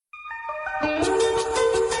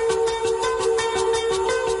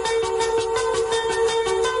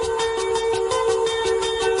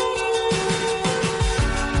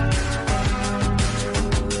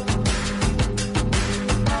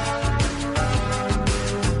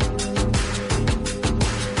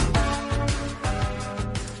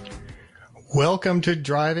Welcome to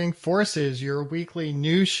Driving Forces, your weekly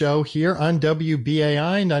news show here on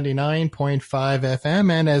WBAI 99.5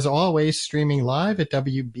 FM, and as always, streaming live at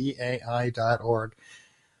WBAI.org.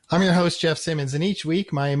 I'm your host, Jeff Simmons, and each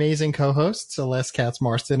week, my amazing co-host, Celeste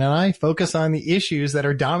Katz-Marston, and I focus on the issues that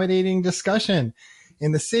are dominating discussion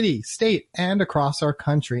in the city, state, and across our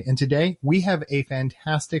country. And today, we have a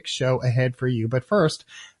fantastic show ahead for you. But first,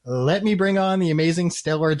 let me bring on the amazing,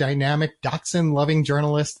 stellar, dynamic, dachshund-loving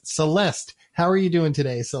journalist, Celeste. How are you doing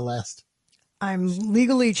today, Celeste? I'm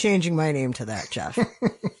legally changing my name to that, Jeff.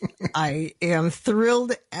 I am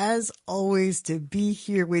thrilled, as always, to be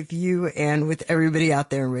here with you and with everybody out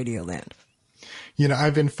there in Radio Land. You know,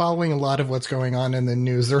 I've been following a lot of what's going on in the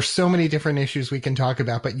news. There's so many different issues we can talk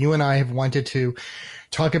about, but you and I have wanted to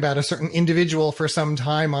talk about a certain individual for some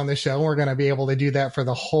time on the show. We're going to be able to do that for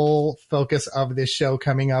the whole focus of this show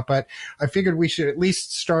coming up. But I figured we should at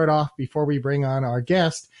least start off before we bring on our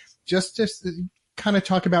guest, just to kind of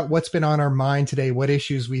talk about what's been on our mind today, what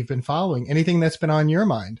issues we've been following, anything that's been on your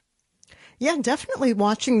mind. Yeah, definitely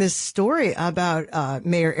watching this story about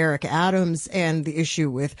Mayor Eric Adams and the issue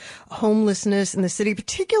with homelessness in the city,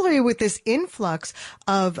 particularly with this influx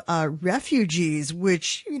of refugees,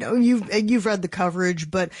 which, you know, you've read the coverage,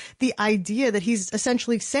 but the idea that he's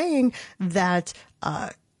essentially saying that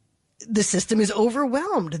the system is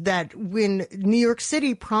overwhelmed, that when New York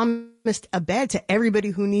City promised a bed to everybody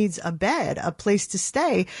who needs a bed, a place to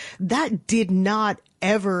stay, that did not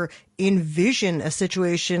ever envision a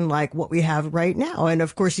situation like what we have right now. And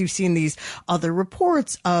of course, you've seen these other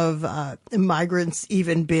reports of migrants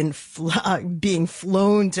even being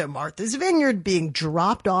flown to Martha's Vineyard, being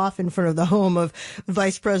dropped off in front of the home of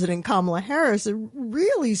Vice President Kamala Harris. It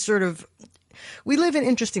really we live in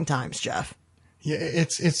interesting times, Jeff. Yeah,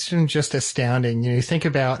 it's just astounding. You know, you think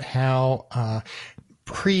about how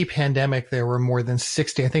pre-pandemic there were more than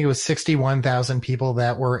 61,000 people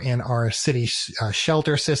that were in our city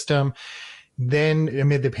shelter system. Then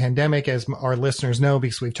amid the pandemic, as our listeners know,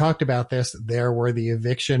 because we've talked about this, there were the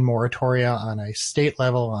eviction moratoria on a state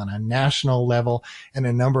level, on a national level, and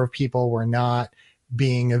a number of people were not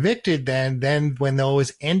being evicted then. Then when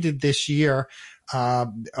those ended this year,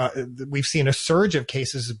 we've seen a surge of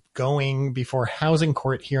cases going before housing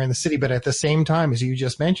court here in the city. But at the same time, as you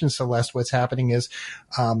just mentioned, Celeste, what's happening is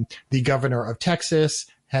the governor of Texas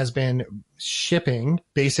has been shipping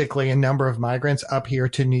basically a number of migrants up here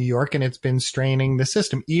to New York, and it's been straining the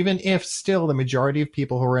system, even if still the majority of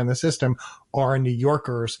people who are in the system are New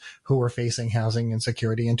Yorkers who are facing housing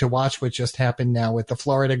insecurity. And to watch what just happened now with the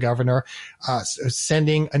Florida governor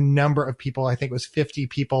sending a number of people, I think it was 50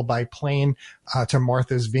 people by plane to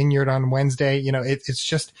Martha's Vineyard on Wednesday, you know, it's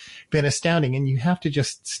just been astounding. And you have to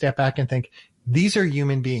just step back and think, these are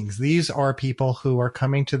human beings. These are people who are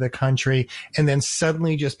coming to the country and then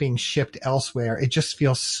suddenly just being shipped elsewhere. It just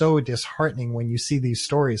feels so disheartening when you see these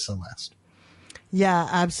stories, Celeste. Yeah,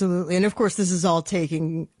 absolutely. And of course, this is all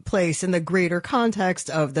taking place in the greater context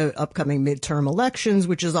of the upcoming midterm elections,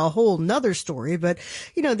 which is a whole nother story. But,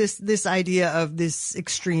 you know, this idea of this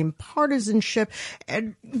extreme partisanship.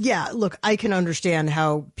 And yeah, look, I can understand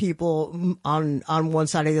how people on one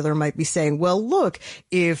side or the other might be saying, well, look,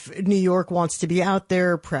 if New York wants to be out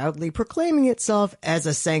there proudly proclaiming itself as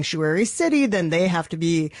a sanctuary city, then they have to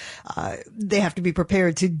be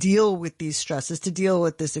prepared to deal with these stresses, to deal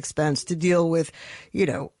with this expense, to deal with, you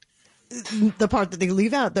know, the part that they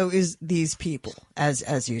leave out, though, is these people,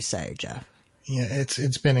 as you say, Jeff. Yeah,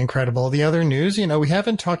 it's been incredible. The other news, you know, we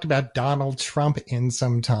haven't talked about Donald Trump in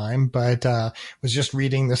some time, but was just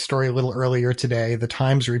reading the story a little earlier today. The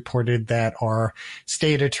Times reported that our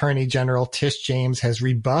state attorney general, Tish James, has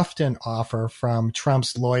rebuffed an offer from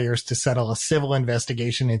Trump's lawyers to settle a civil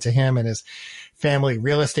investigation into him and his family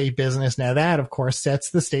real estate business. Now that, of course, sets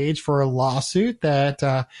the stage for a lawsuit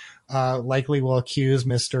that likely will accuse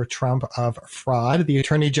Mr. Trump of fraud. The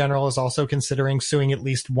attorney general is also considering suing at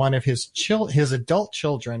least one of his adult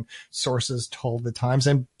children, sources told the Times.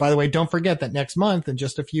 And by the way, don't forget that next month, in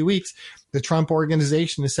just a few weeks, the Trump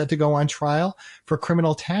Organization is set to go on trial for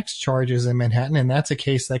criminal tax charges in Manhattan. And that's a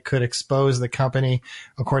case that could expose the company,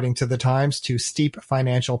 according to the Times, to steep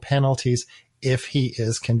financial penalties if he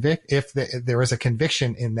is convicted, if there is a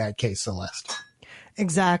conviction in that case, Celeste.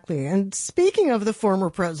 Exactly. And speaking of the former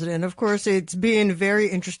president, of course, it's been very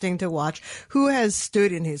interesting to watch who has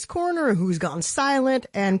stood in his corner, who's gone silent,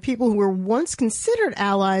 and people who were once considered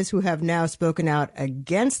allies who have now spoken out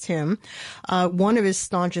against him. One of his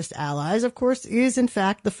staunchest allies, of course, is in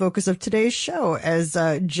fact the focus of today's show, as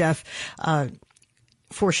Jeff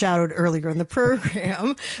foreshadowed earlier in the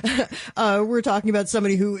program. We're talking about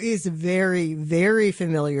somebody who is very, very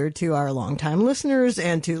familiar to our longtime listeners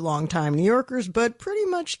and to longtime New Yorkers, but pretty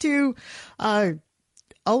much to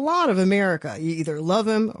a lot of America. You either love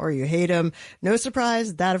him or you hate him. No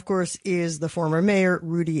surprise, that of course is the former mayor,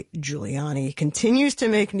 Rudy Giuliani. He continues to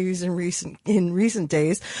make news in recent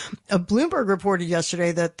days. Bloomberg reported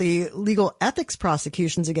yesterday that the legal ethics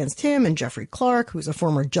prosecutions against him and Jeffrey Clark, who's a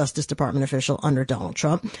former Justice Department official under Donald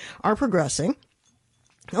Trump, are progressing,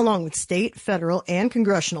 along with state, federal, and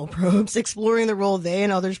congressional probes exploring the role they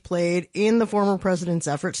and others played in the former president's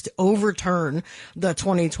efforts to overturn the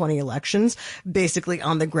 2020 elections, basically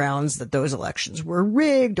on the grounds that those elections were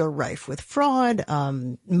rigged or rife with fraud.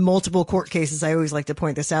 Multiple court cases, I always like to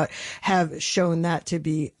point this out, have shown that to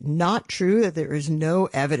be not true, that there is no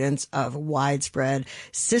evidence of widespread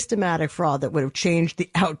systematic fraud that would have changed the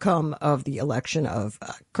outcome of the election of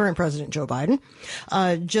current President Joe Biden.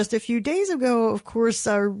 Just a few days ago, of course,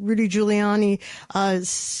 Rudy Giuliani,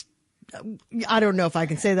 I don't know if I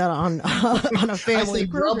can say that on a family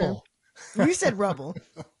program. Rubble. You said rubble.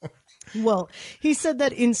 Well, he said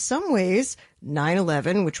that in some ways,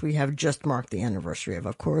 9/11, which we have just marked the anniversary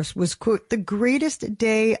of course, was, quote, the greatest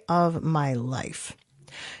day of my life.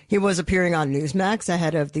 He was appearing on Newsmax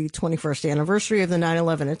ahead of the 21st anniversary of the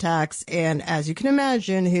 9/11 attacks, and as you can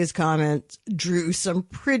imagine, his comments drew some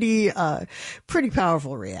pretty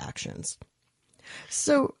powerful reactions.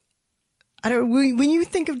 So, when you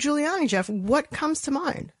think of Giuliani, Jeff, what comes to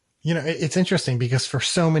mind? You know, it's interesting because for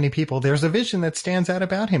so many people, there's a vision that stands out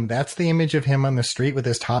about him. That's the image of him on the street with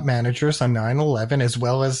his top managers on 9/11, as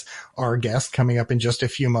well as our guest coming up in just a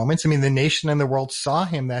few moments. I mean, the nation and the world saw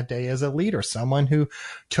him that day as a leader, someone who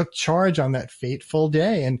took charge on that fateful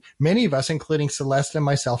day. And many of us, including Celeste and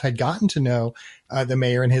myself, had gotten to know the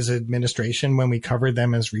mayor and his administration when we covered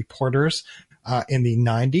them as reporters in the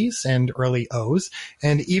 90s and early O's.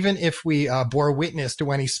 And even if we bore witness to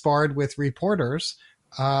when he sparred with reporters,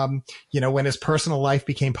 when his personal life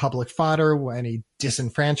became public fodder, when he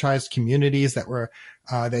disenfranchised communities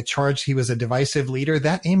that charged he was a divisive leader,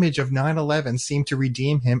 that image of 9/11 seemed to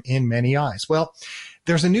redeem him in many eyes. Well,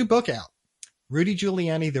 there's a new book out, Rudy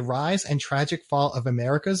Giuliani, The Rise and Tragic Fall of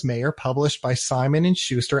America's Mayor, published by Simon &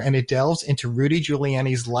 Schuster, and it delves into Rudy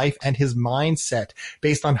Giuliani's life and his mindset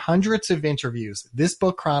based on hundreds of interviews. This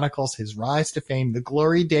book chronicles his rise to fame, the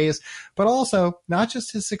glory days, but also not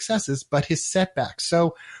just his successes, but his setbacks.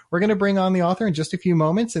 So we're going to bring on the author in just a few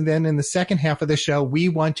moments, and then in the second half of the show, we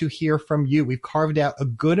want to hear from you. We've carved out a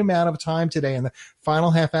good amount of time today in the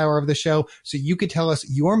final half hour of the show so you could tell us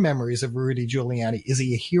your memories of Rudy Giuliani. Is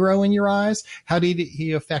he a hero in your eyes? How did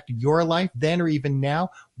he affect your life then or even now?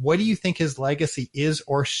 What do you think his legacy is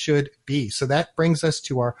or should be? So that brings us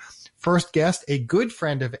to our first guest, a good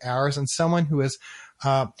friend of ours and someone who has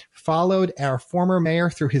followed our former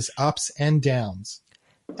mayor through his ups and downs.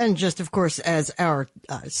 And just, of course, as our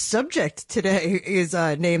subject today is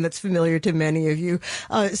a name that's familiar to many of you,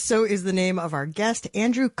 so is the name of our guest.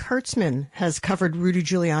 Andrew Kurtzman has covered Rudy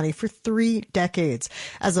Giuliani for 3 decades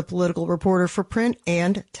as a political reporter for print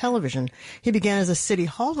and television. He began as a City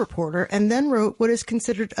Hall reporter and then wrote what is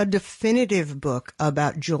considered a definitive book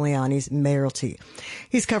about Giuliani's mayoralty.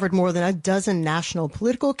 He's covered more than a dozen national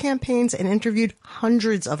political campaigns and interviewed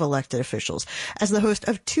hundreds of elected officials as the host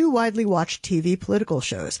of 2 widely watched TV political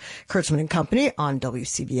shows, Kurtzman and Company on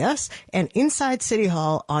WCBS and Inside City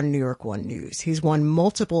Hall on New York One News. He's won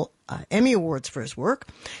multiple Emmy Awards for his work.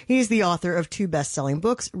 He's the author of 2 best-selling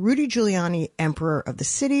books, Rudy Giuliani, Emperor of the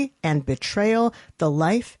City, and Betrayal, The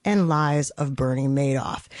Life and Lies of Bernie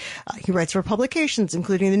Madoff. He writes for publications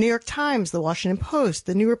including the New York Times, the Washington Post,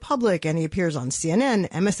 the New Republic, and he appears on CNN,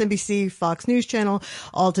 MSNBC, Fox News Channel,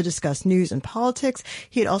 all to discuss news and politics.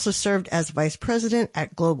 He had also served as vice president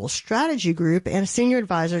at Global Strategy Group and a senior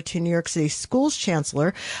advisor to New York City Schools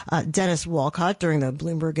Chancellor Dennis Walcott during the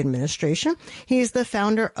Bloomberg administration. He is the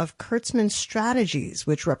founder of Kurtzman Strategies,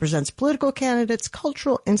 which represents political candidates,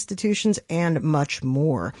 cultural institutions, and much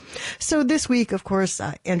more. So this week, of course,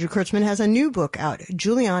 Andrew Kurtzman has a new book out,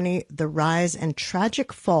 Giuliani, The Rise and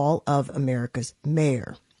Tragic Fall of America's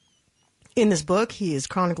Mayor. In this book, he is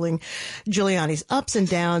chronicling Giuliani's ups and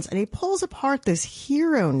downs, and he pulls apart this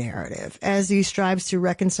hero narrative as he strives to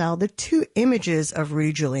reconcile the two images of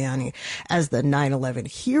Rudy Giuliani as the 9/11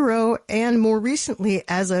 hero and more recently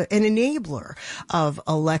as an enabler of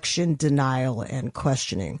election denial and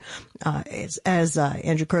questioning. As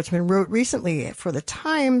Andrew Kurtzman wrote recently for The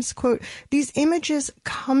Times, quote, "These images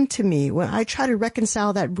come to me when I try to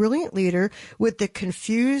reconcile that brilliant leader with the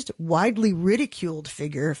confused, widely ridiculed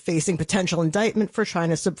figure facing potential indictment for trying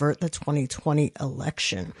to subvert the 2020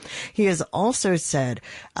 election." He has also said,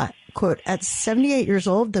 quote, "At 78 years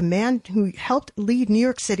old, the man who helped lead New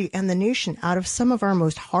York City and the nation out of some of our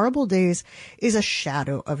most horrible days is a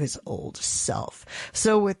shadow of his old self."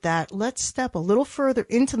 So with that, let's step a little further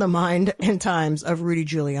into the mind and times of Rudy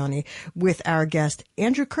Giuliani with our guest,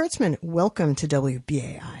 Andrew Kurtzman. Welcome to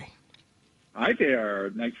WBAI. Hi there.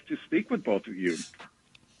 Nice to speak with both of you.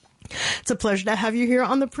 It's a pleasure to have you here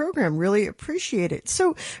on the program. Really appreciate it.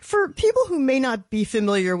 So for people who may not be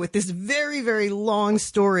familiar with this very, very long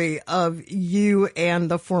story of you and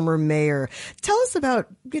the former mayor, tell us about,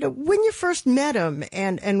 when you first met him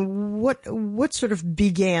and what sort of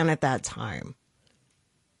began at that time.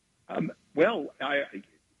 Well,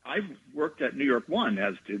 I worked at New York One,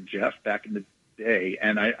 as did Jeff, back in the day.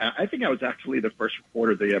 And I think I was actually the first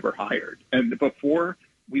reporter they ever hired. And before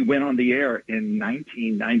we went on the air in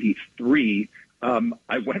 1993.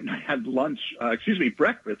 I went and I had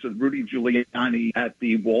breakfast with Rudy Giuliani at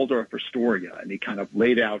the Waldorf Astoria, and he kind of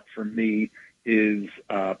laid out for me his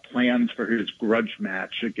plans for his grudge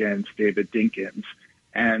match against David Dinkins.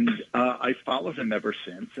 And I followed him ever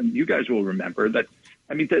since. And you guys will remember that,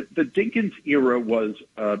 the Dinkins era was,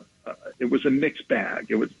 it was a mixed bag.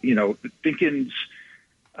 It was, Dinkins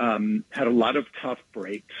had a lot of tough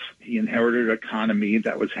breaks. He inherited an economy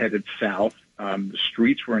that was headed south. The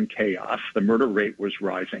streets were in chaos. The murder rate was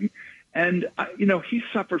rising. And, he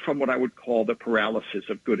suffered from what I would call the paralysis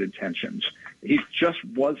of good intentions. He just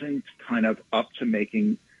wasn't kind of up to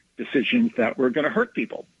making decisions that were going to hurt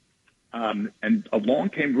people. And along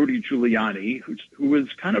came Rudy Giuliani, who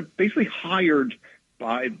was kind of basically hired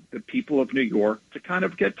by the people of New York to kind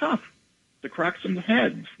of get tough, to crack some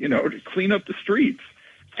heads, to clean up the streets.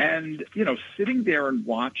 And, sitting there and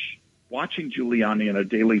watching Giuliani on a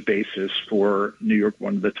daily basis for New York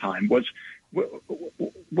One at the time was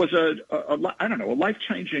a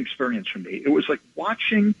life-changing experience for me. It was like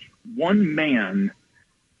watching one man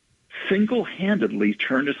single-handedly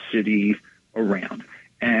turn a city around,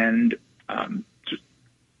 and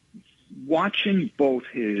watching both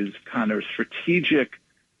his kind of strategic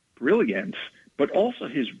brilliance, but also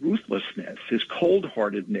his ruthlessness, his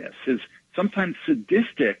cold-heartedness, his sometimes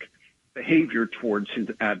sadistic behavior towards his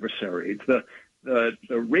adversaries, the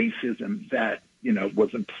racism that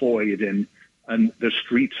was employed in the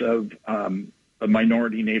streets of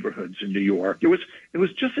minority neighborhoods in New York. It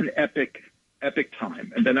was just an epic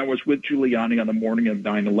time. And then I was with Giuliani on the morning of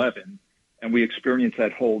 9/11, and we experienced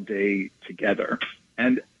that whole day together.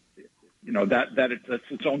 And that's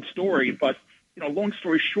its own story. But long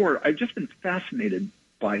story short, I've just been fascinated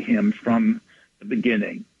by him from the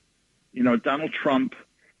beginning. Donald Trump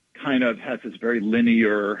kind of has this very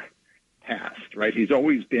linear past, right? He's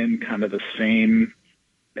always been kind of the same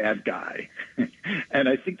bad guy. And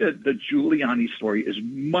I think that the Giuliani story is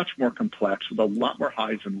much more complex with a lot more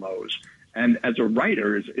highs and lows. And as a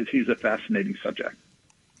writer, he's a fascinating subject.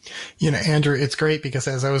 Andrew, it's great because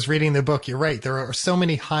as I was reading the book, you're right. There are so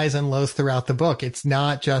many highs and lows throughout the book. It's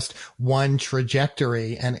not just one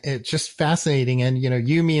trajectory, and it's just fascinating. And,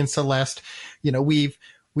 you, me, and Celeste,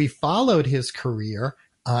 we followed his career,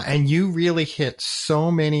 and you really hit so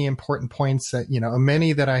many important points that,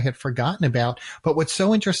 many that I had forgotten about. But what's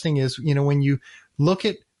so interesting is, when you look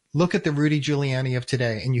at the Rudy Giuliani of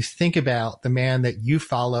today and you think about the man that you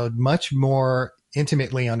followed much more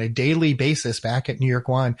intimately on a daily basis back at New York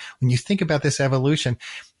One, when you think about this evolution,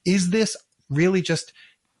 is this really just,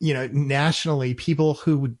 nationally, people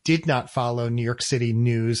who did not follow New York City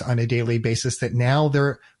news on a daily basis, that now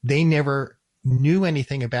they never knew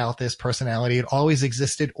anything about this personality? It always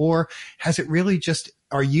existed? Or has it really just,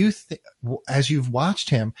 as you've watched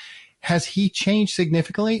him, has he changed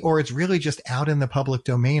significantly, or it's really just out in the public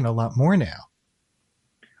domain a lot more now?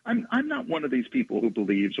 I'm not one of these people who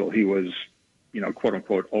believes, he was, quote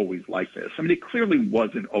unquote, always like this. He clearly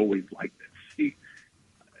wasn't always like this. He,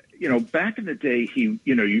 back in the day,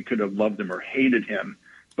 you could have loved him or hated him,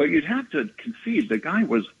 but you'd have to concede the guy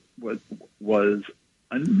was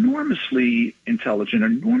enormously intelligent,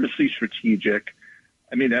 enormously strategic.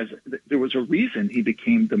 There was a reason he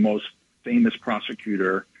became the most famous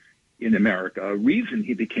prosecutor in America, a reason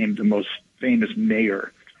he became the most famous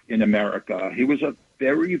mayor in America. He was a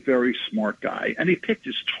very, very smart guy, and he picked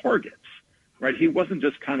his targets, right? He wasn't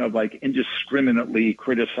just kind of like indiscriminately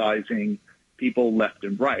criticizing people left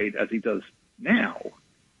and right as he does now.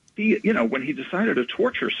 He, when he decided to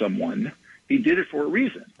torture someone, he did it for a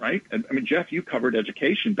reason, right? And, I mean, Jeff, you covered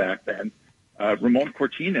education back then. Ramon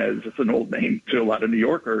Cortinez, it's an old name to a lot of New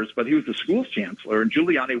Yorkers, but he was the school's chancellor, and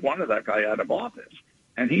Giuliani wanted that guy out of office.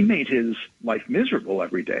 And he made his life miserable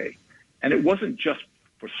every day. And it wasn't just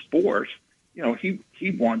for sport.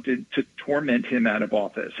 He wanted to torment him out of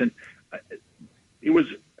office. And it was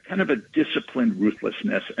kind of a disciplined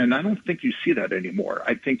ruthlessness, and I don't think you see that anymore.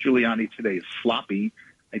 I think Giuliani today is sloppy.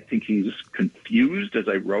 I think he's confused, as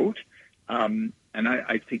I wrote, and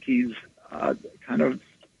I think he's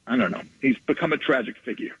I don't know. He's become a tragic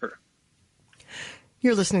figure.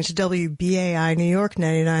 You're listening to WBAI New York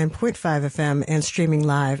 99.5 FM and streaming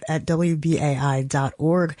live at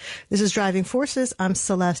WBAI.org. This is Driving Forces. I'm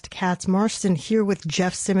Celeste Katz-Marston here with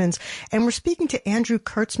Jeff Simmons, and we're speaking to Andrew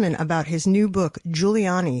Kurtzman about his new book,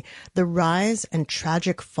 Giuliani, The Rise and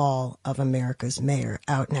Tragic Fall of America's Mayor,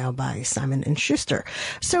 out now by Simon & Schuster.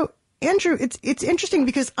 So, Andrew, it's interesting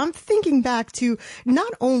because I'm thinking back to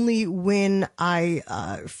not only when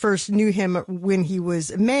I first knew him when he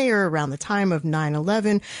was mayor around the time of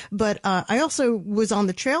 9/11, but I also was on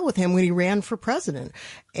the trail with him when he ran for president,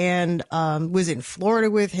 and was in Florida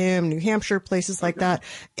with him, New Hampshire, places like that.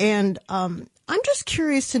 And I'm just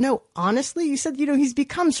curious to know, honestly, you said, he's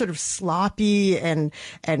become sort of sloppy and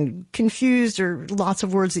confused, or lots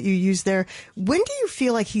of words that you use there. When do you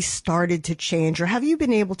feel like he started to change, or have you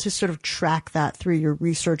been able to sort of track that through your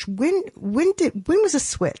research? When was a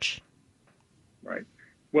switch? Right.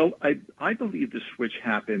 Well, I believe the switch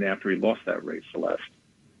happened after he lost that race, Celeste.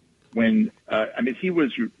 When, he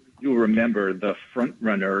was, you'll remember, the front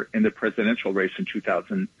runner in the presidential race in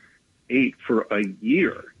 2008 for a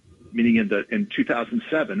year. Meaning in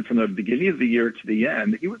 2007, from the beginning of the year to the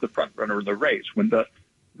end, he was the front runner of the race. When the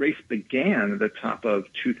race began at the top of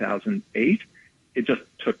 2008, it just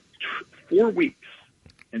took 4 weeks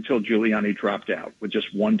until Giuliani dropped out with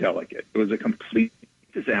just one delegate. It was a complete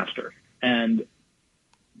disaster. And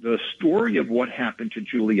the story of what happened to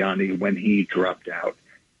Giuliani when he dropped out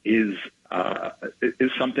is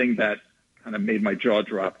something that kind of made my jaw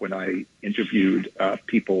drop when I interviewed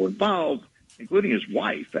people involved, including his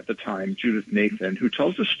wife at the time, Judith Nathan, who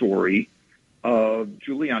tells a story of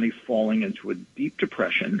Giuliani falling into a deep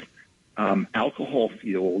depression,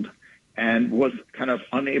 alcohol-fueled, and was kind of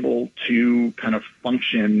unable to kind of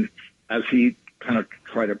function as he kind of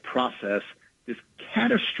tried to process this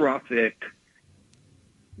catastrophic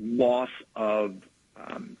loss of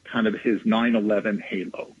kind of his 9/11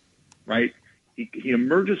 halo, right? He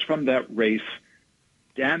emerges from that race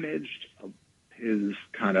damaged. His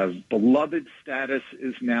kind of beloved status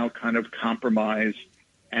is now kind of compromised,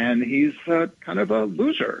 and he's kind of a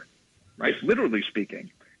loser, right? Literally speaking.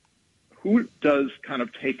 Who does kind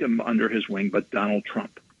of take him under his wing but Donald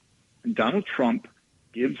Trump? And Donald Trump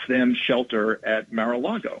gives them shelter at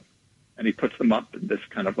Mar-a-Lago, and he puts them up in this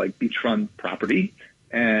kind of like beachfront property,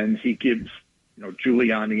 and he gives,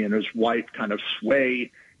 Giuliani and his wife kind of sway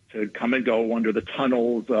to come and go under the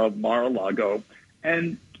tunnels of Mar-a-Lago,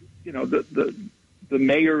 and the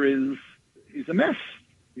mayor he's a mess.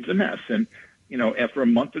 He's a mess. And, after a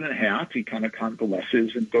month and a half, he kind of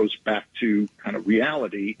convalesces and goes back to kind of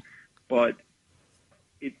reality. But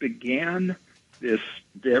it began this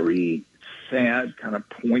very sad, kind of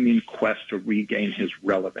poignant quest to regain his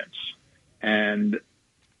relevance. And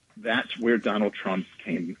that's where Donald Trump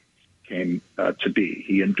came to be.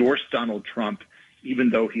 He endorsed Donald Trump,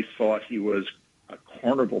 even though he thought he was a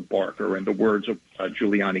carnival barker, in the words of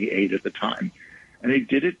Giuliani aide at the time. And he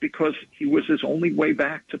did it because he was his only way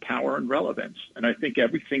back to power and relevance. And I think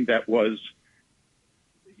everything that was,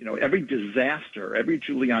 every disaster, every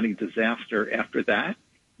Giuliani disaster after that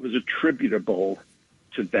was attributable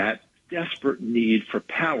to that desperate need for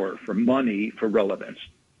power, for money, for relevance.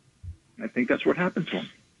 And I think that's what happened to him.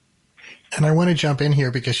 And I want to jump in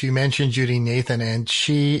here because you mentioned Judy Nathan, and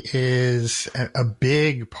she is a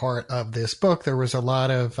big part of this book. There was a lot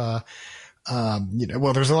of,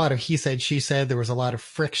 there's a lot of he said, she said. There was a lot of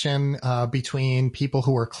friction between people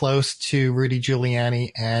who were close to Rudy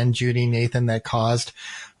Giuliani and Judy Nathan that caused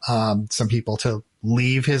some people to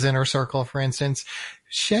leave his inner circle, for instance.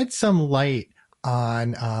 Shed some light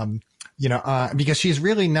on because she's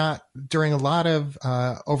really not, during a lot of,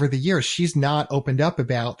 over the years, she's not opened up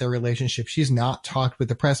about their relationship. She's not talked with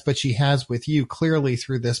the press, but she has with you clearly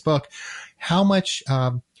through this book. How much,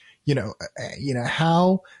 how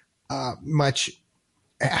much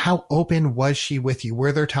how open was she with you?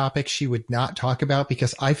 Were there topics she would not talk about?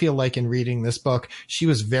 Because I feel like in reading this book, she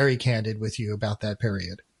was very candid with you about that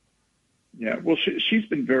period. Yeah, well, she's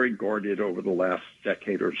been very guarded over the last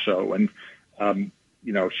decade or so. And,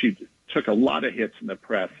 she took a lot of hits in the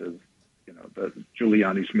press as, the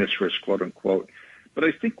Giuliani's mistress, quote unquote. But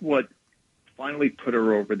I think what finally put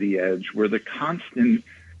her over the edge were the constant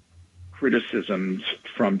criticisms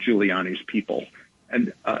from Giuliani's people.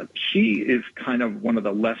 And she is kind of one of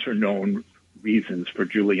the lesser known reasons for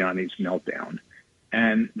Giuliani's meltdown.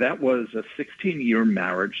 And that was a 16-year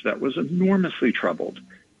marriage that was enormously troubled.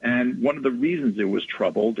 And one of the reasons it was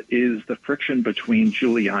troubled is the friction between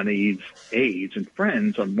Giuliani's aides and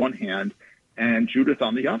friends on one hand and Judith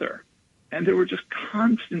on the other. And there were just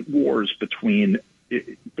constant wars between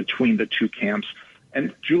the two camps.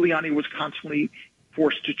 And Giuliani was constantly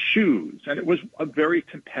forced to choose. And it was a very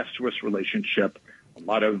tempestuous relationship, a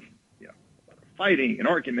lot of fighting and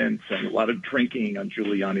arguments and a lot of drinking on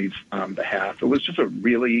Giuliani's behalf. It was just a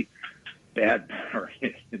really bad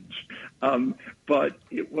marriage. But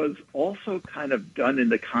it was also kind of done in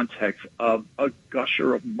the context of a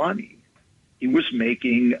gusher of money. He was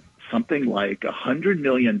making something like $100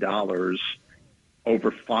 million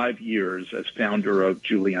over 5 years as founder of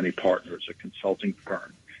Giuliani Partners, a consulting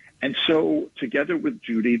firm. And so together with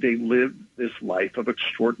Judy, they lived this life of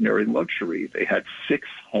extraordinary luxury. They had 6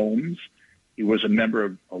 homes. He was a member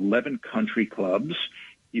of 11 country clubs.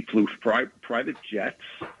 He flew private jets.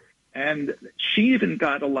 And she even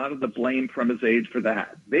got a lot of the blame from his aides for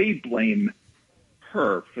that. They blame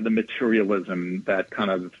her for the materialism that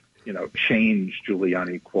kind of, changed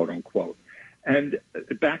Giuliani, quote unquote. And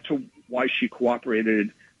back to why she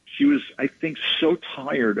cooperated, she was, I think, so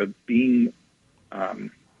tired of being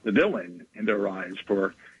the villain in their eyes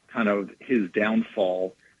for kind of his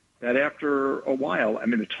downfall that after a while,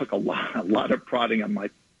 it took a lot of prodding on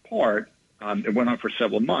my part. It went on for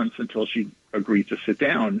several months until she agreed to sit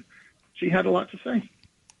down. She had a lot to say.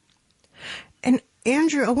 And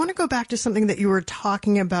Andrew, I want to go back to something that you were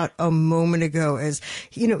talking about a moment ago as,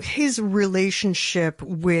 his relationship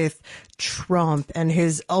with Trump and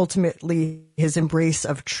his embrace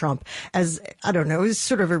of Trump as, I don't know, is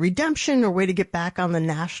sort of a redemption or way to get back on the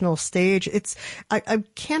national stage. I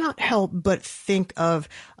cannot help but think of,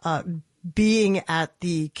 being at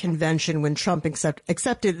the convention when Trump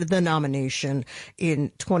accepted the nomination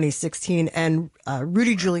in 2016 and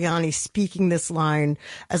Rudy Giuliani speaking this line,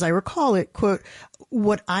 as I recall it, quote,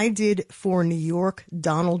 "What I did for New York,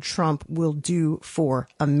 Donald Trump will do for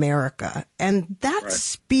America." And that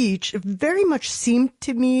speech very much seemed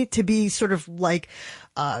to me to be sort of like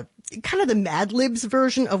kind of the Mad Libs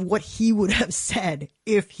version of what he would have said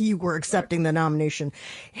if he were accepting the nomination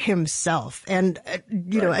himself. And,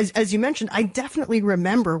 as you mentioned, I definitely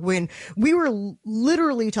remember when we were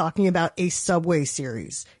literally talking about a Subway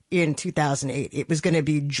series in 2008. It was going to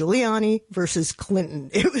be Giuliani versus Clinton.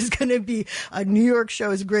 It was going to be a New York show. It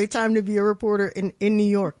was a great time to be a reporter in New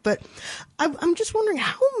York. But I'm just wondering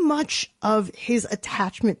how much of his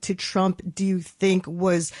attachment to Trump do you think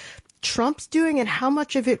was Trump's doing, and how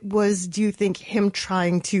much of it was, do you think, him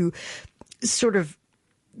trying to sort of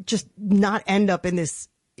just not end up in this,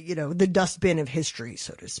 the dustbin of history,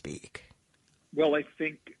 so to speak? Well, I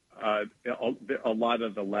think a lot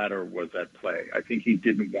of the latter was at play. I think he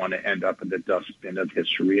didn't want to end up in the dustbin of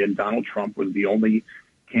history, and Donald Trump was the only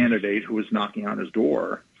candidate who was knocking on his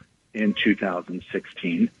door in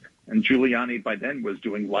 2016. And Giuliani by then was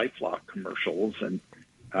doing LifeLock commercials and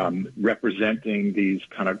representing these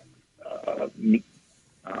kind of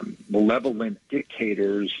malevolent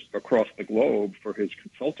dictators across the globe for his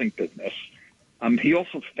consulting business. He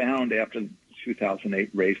also found after the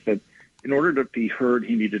 2008 race that in order to be heard,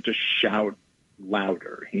 he needed to shout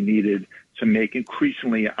louder. He needed to make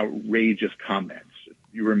increasingly outrageous comments.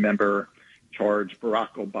 You remember charge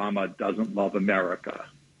Barack Obama doesn't love America,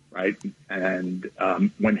 right? And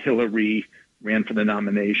when Hillary ran for the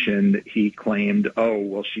nomination, he claimed, oh,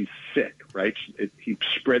 well, she's sick, right? He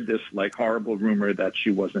spread this like horrible rumor that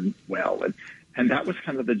she wasn't well. And that was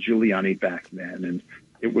kind of the Giuliani back then. And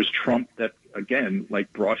it was Trump that, again,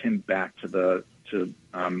 like brought him back to the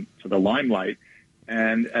limelight.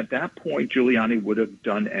 And at that point, Giuliani would have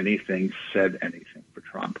done anything, said anything for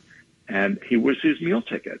Trump. And he was his meal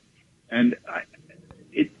ticket. And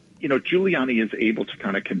Giuliani is able to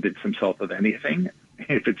kind of convince himself of anything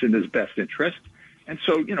if it's in his best interest. And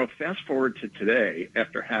so, fast forward to today,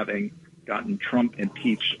 after having gotten Trump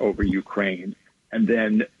impeached over Ukraine, and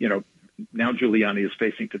then, now Giuliani is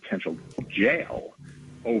facing potential jail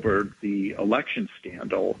over the election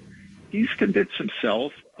scandal, he's convinced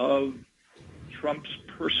himself of Trump's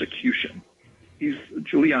persecution.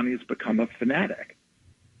 Giuliani has become a fanatic.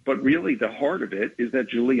 But really, the heart of it is that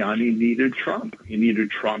Giuliani needed Trump. He needed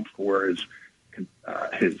Trump for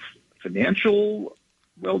his financial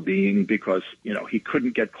well-being because, he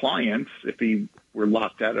couldn't get clients if he were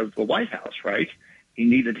locked out of the White House, right? He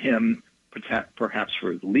needed him perhaps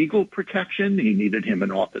for legal protection. He needed him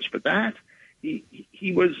in office for that.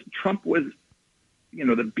 Trump was,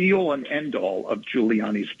 the be-all and end-all of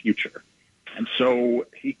Giuliani's future. And so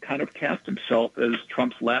he kind of cast himself as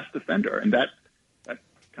Trump's last defender, and that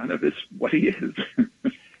kind of is what he is.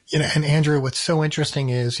 And Andrew, what's so interesting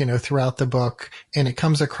is, throughout the book, and it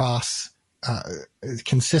comes across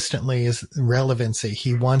consistently, is relevancy.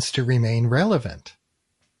 He wants to remain relevant.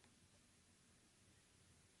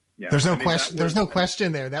 Yeah, there's no question. There's no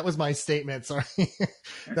question there. That was my statement. Sorry.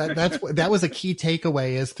 that was a key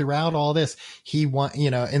takeaway is throughout all this,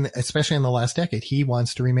 especially in the last decade, he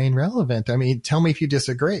wants to remain relevant. I mean, tell me if you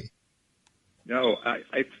disagree. No,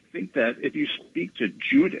 I think that if you speak to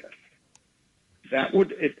Judith,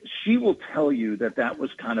 she will tell you that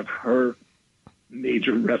was kind of her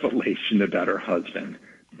major revelation about her husband,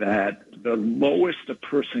 that the lowest a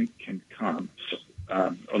person can come,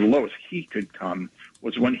 or the lowest he could come,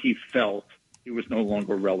 was when he felt he was no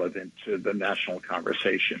longer relevant to the national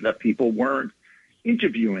conversation, that people weren't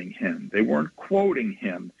interviewing him, they weren't quoting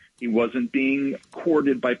him, he wasn't being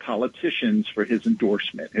courted by politicians for his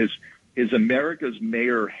endorsement. His America's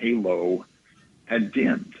mayor halo had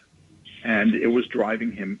dimmed, and it was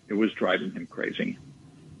driving him crazy.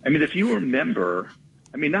 I mean, if you remember,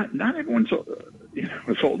 not everyone's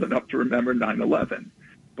was old enough to remember 9/11.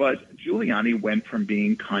 But Giuliani went from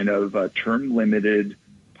being kind of a term-limited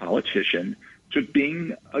politician to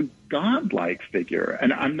being a godlike figure.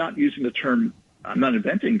 And I'm not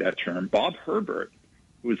inventing that term. Bob Herbert,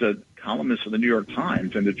 who was a columnist of the New York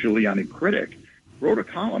Times and a Giuliani critic, wrote a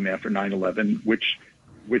column after 9/11 which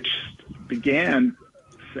began,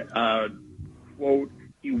 quote,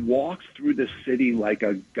 "He walks through the city like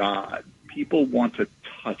a god. People want to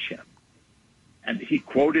touch him." And he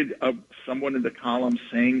quoted someone in the column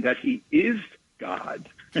saying that he is God.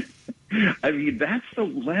 I mean, that's the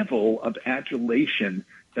level of adulation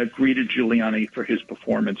that greeted Giuliani for his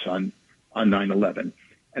performance on 9/11.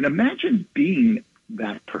 And imagine being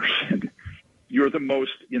that person. You're the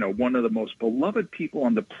most, one of the most beloved people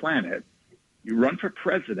on the planet. You run for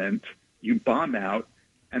president, you bomb out,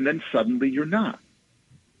 and then suddenly you're not.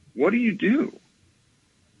 What do you do?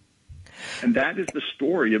 And that is the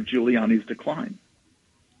story of Giuliani's decline.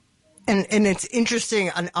 And it's interesting,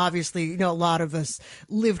 and obviously, a lot of us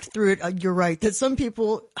lived through it. You're right that some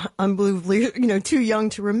people, unbelievably, too young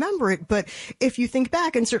to remember it. But if you think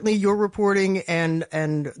back, and certainly your reporting and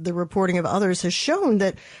the reporting of others has shown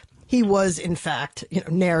that he was, in fact,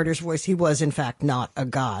 narrator's voice, he was, in fact, not a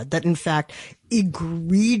god. That, in fact,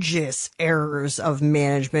 egregious errors of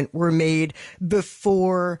management were made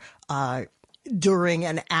before, during,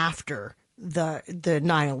 and after the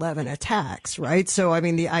 9/11 attacks, right? So, I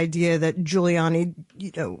mean, the idea that Giuliani,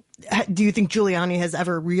 do you think Giuliani has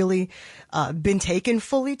ever really been taken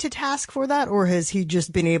fully to task for that? Or has he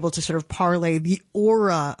just been able to sort of parlay the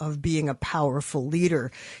aura of being a powerful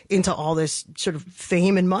leader into all this sort of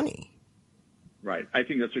fame and money? Right. I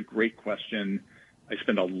think that's a great question. I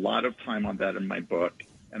spend a lot of time on that in my book.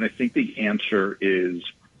 And I think the answer is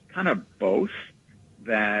kind of both,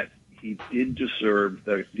 that he did deserve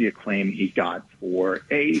the acclaim he got for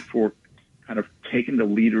kind of taking the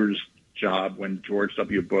leader's job when George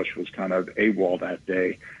W. Bush was kind of AWOL that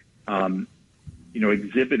day,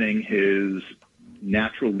 exhibiting his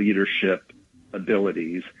natural leadership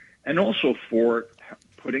abilities, and also for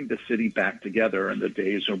putting the city back together in the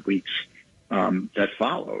days and weeks that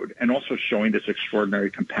followed, and also showing this extraordinary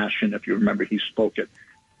compassion. If you remember, he spoke at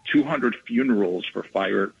 200 funerals for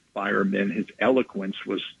firemen. His eloquence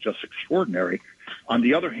was just extraordinary. On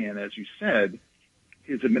the other hand, as you said,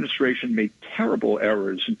 his administration made terrible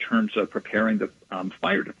errors in terms of preparing the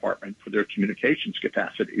fire department for their communications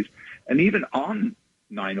capacities. And even on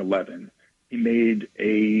 9/11, he made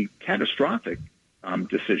a catastrophic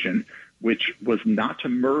decision, which was not to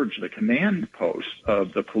merge the command posts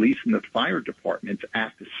of the police and the fire departments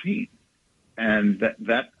at the scene. And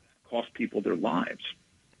that cost people their lives.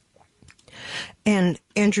 And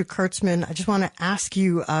Andrew Kurtzman, I just want to ask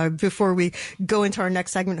you, before we go into our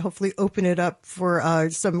next segment, hopefully open it up for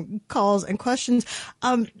some calls and questions.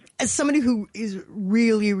 As somebody who is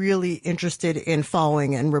really, really interested in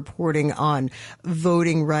following and reporting on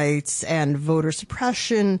voting rights and voter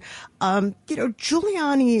suppression,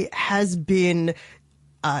 Giuliani has been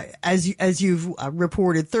as you've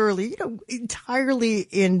reported thoroughly, entirely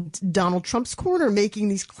in Donald Trump's corner, making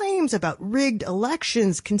these claims about rigged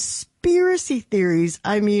elections, conspiracy theories.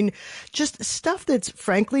 I mean, just stuff that's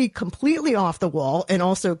frankly completely off the wall and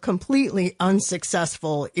also completely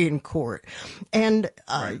unsuccessful in court. And,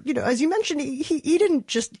 as you mentioned, he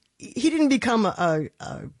didn't become a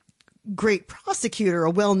great prosecutor, a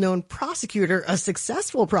well-known prosecutor, a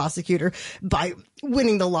successful prosecutor by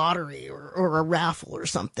winning the lottery or a raffle or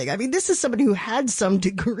something. I mean, this is somebody who had some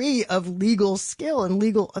degree of legal skill and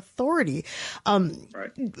legal authority.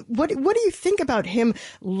 What do you think about him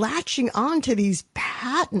latching on to these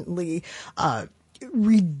patently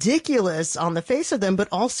ridiculous on the face of them, but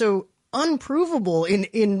also unprovable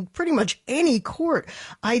in pretty much any court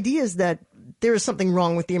ideas that there is something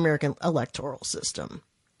wrong with the American electoral system?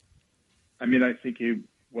 I mean, I think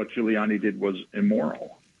what Giuliani did was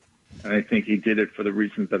immoral. And I think he did it for the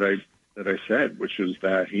reasons that I said, which is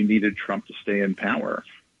that he needed Trump to stay in power.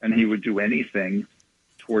 And he would do anything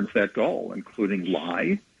towards that goal, including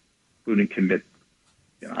lie, including commit,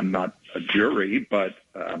 I'm not a jury, but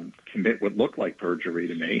commit what looked like perjury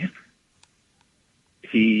to me.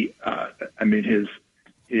 His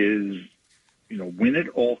win at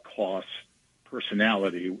all costs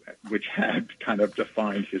personality, which had kind of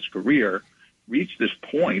defined his career, reached this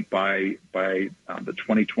point by the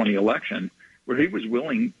 2020 election where he was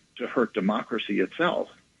willing to hurt democracy itself,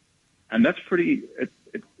 and that's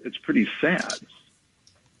it's pretty sad.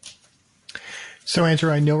 So,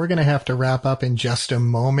 Andrew, I know we're going to have to wrap up in just a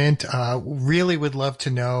moment. Really would love to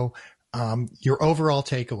know your overall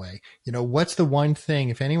takeaway. What's the one thing,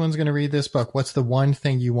 if anyone's going to read this book, what's the one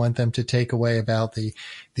thing you want them to take away about the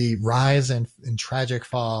rise and tragic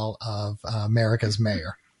fall of America's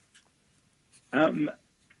mayor? I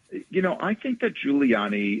think that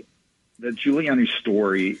Giuliani's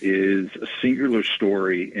story is a singular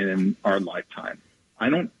story in our lifetime. I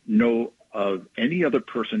don't know of any other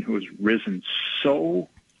person who has risen so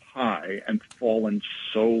high and fallen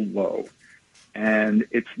so low. And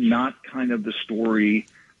it's not kind of the story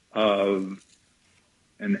of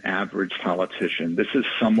an average politician. This is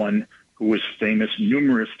someone who was famous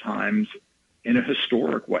numerous times in a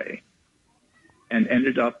historic way and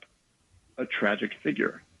ended up a tragic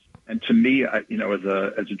figure. And to me, as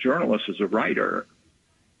a journalist, as a writer,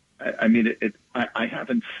 I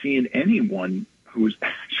haven't seen anyone who's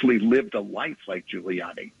actually lived a life like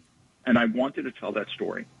Giuliani. And I wanted to tell that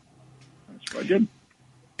story. That's what I did.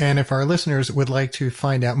 And if our listeners would like to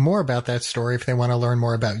find out more about that story, if they want to learn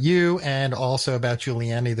more about you and also about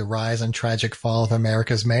Giuliani, the rise and tragic fall of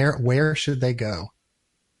America's mayor, where should they go?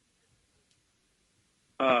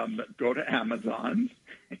 Go to Amazon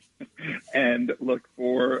and look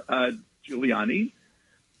for Giuliani,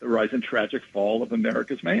 the rise and tragic fall of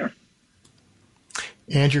America's mayor.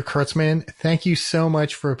 Andrew Kurtzman, thank you so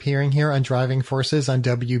much for appearing here on Driving Forces on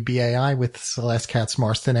WBAI with Celeste Katz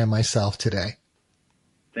Marston and myself today.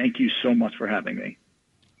 Thank you so much for having me.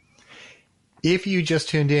 If you just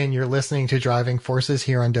tuned in, you're listening to Driving Forces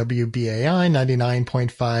here on WBAI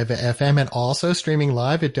 99.5 FM and also streaming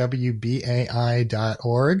live at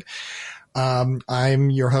WBAI.org. I'm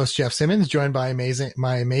your host, Jeff Simmons, joined by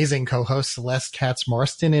my amazing co-host, Celeste Katz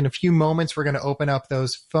Marston. In a few moments, we're going to open up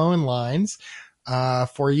those phone lines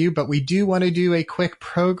for you, but we do want to do a quick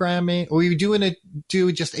programming. We do want to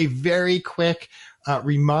do just a very quick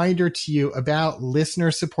reminder to you about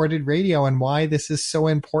listener-supported radio and why this is so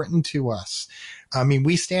important to us. I mean,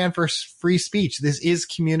 we stand for free speech. This is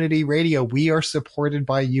community radio. We are supported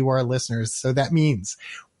by you, our listeners. So that means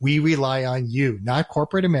we rely on you, not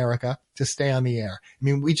corporate America, to stay on the air. I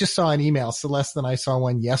mean, we just saw an email. Celeste and I saw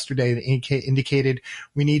one yesterday that indicated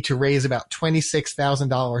we need to raise about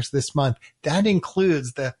 $26,000 this month. That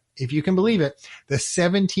includes if you can believe it, the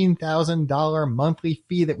 $17,000 monthly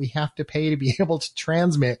fee that we have to pay to be able to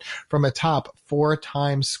transmit from atop 4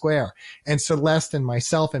 Times Square. And Celeste and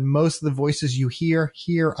myself and most of the voices you hear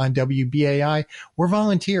here on WBAI, we're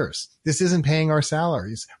volunteers. This isn't paying our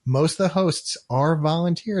salaries. Most of the hosts are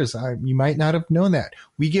volunteers. You might not have known that.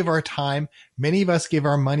 We give our time. Many of us give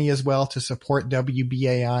our money as well to support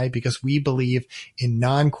WBAI because we believe in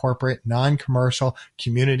non-corporate, non-commercial,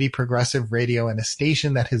 community progressive radio and a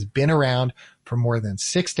station that has been around for more than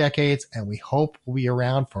 6 decades, and we hope will be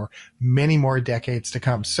around for many more decades to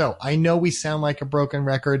come. So I know we sound like a broken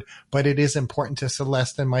record, but it is important to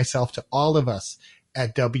Celeste and myself, to all of us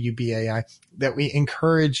at WBAI, that we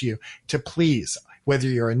encourage you to please, whether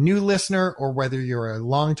you're a new listener or whether you're a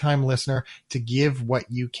longtime listener, to give what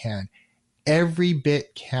you can. Every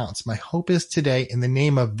bit counts. My hope is today, in the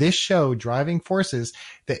name of this show, Driving Forces,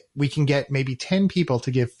 that we can get maybe 10 people to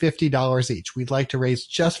give $50 each. We'd like to raise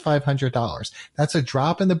just $500. That's a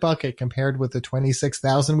drop in the bucket compared with the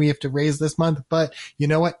 $26,000 we have to raise this month. But you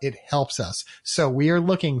know what? It helps us. So we are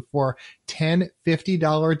looking for 10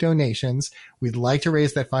 $50 donations. We'd like to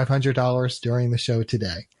raise that $500 during the show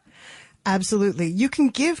today. Absolutely. You can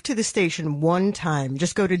give to the station one time.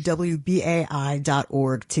 Just go to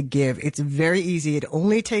WBAI.org to give. It's very easy. It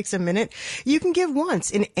only takes a minute. You can give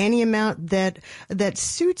once in any amount that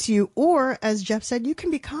suits you. Or, as Jeff said, you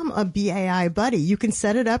can become a BAI buddy. You can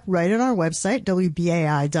set it up right on our website,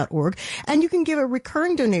 WBAI.org, and you can give a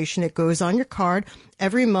recurring donation. It goes on your card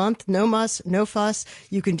every month. No muss, no fuss.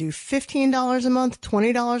 You can do $15 a month,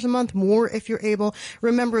 $20 a month, more if you're able.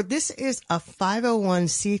 Remember, this is a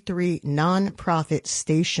 501c3 nonprofit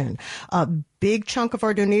station. A big chunk of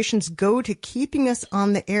our donations go to keeping us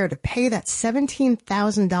on the air, to pay that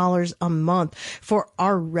 $17,000 a month for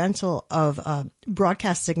our rental of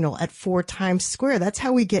broadcast signal at 4 Times Square. That's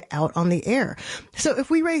how we get out on the air. So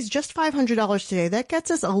if we raise just $500 today, that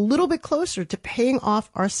gets us a little bit closer to paying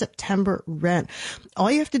off our September rent.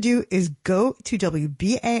 All you have to do is go to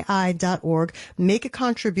WBAI.org, make a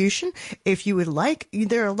contribution. If you would like,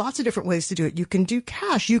 there are lots of different ways to do it. You can do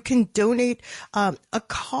cash. You can donate a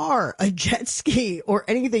car, a jet ski, or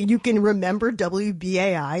anything. You can remember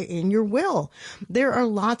WBAI in your will. There are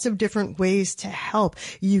lots of different ways to help.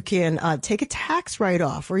 You can take a tax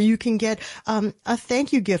write-off, or you can get a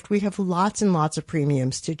thank you gift. We have lots and lots of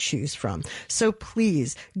premiums to choose from. So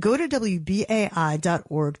please go to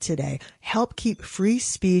WBAI.org today. Help keep free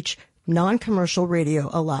speech, non-commercial radio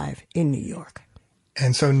alive in New York.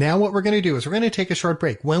 And so now what we're going to do is we're going to take a short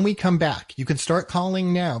break. When we come back, you can start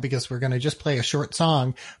calling now because we're going to just play a short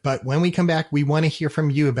song. But when we come back, we want to hear from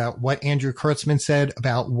you about what Andrew Kurtzman said,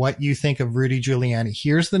 about what you think of Rudy Giuliani.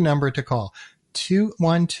 Here's the number to call.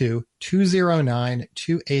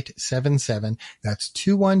 212-209-2877. That's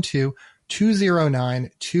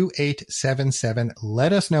 212-209-2877.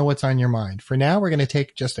 Let us know what's on your mind. For now, we're going to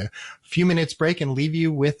take just a few minutes break and leave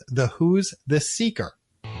you with The Who's The Seeker.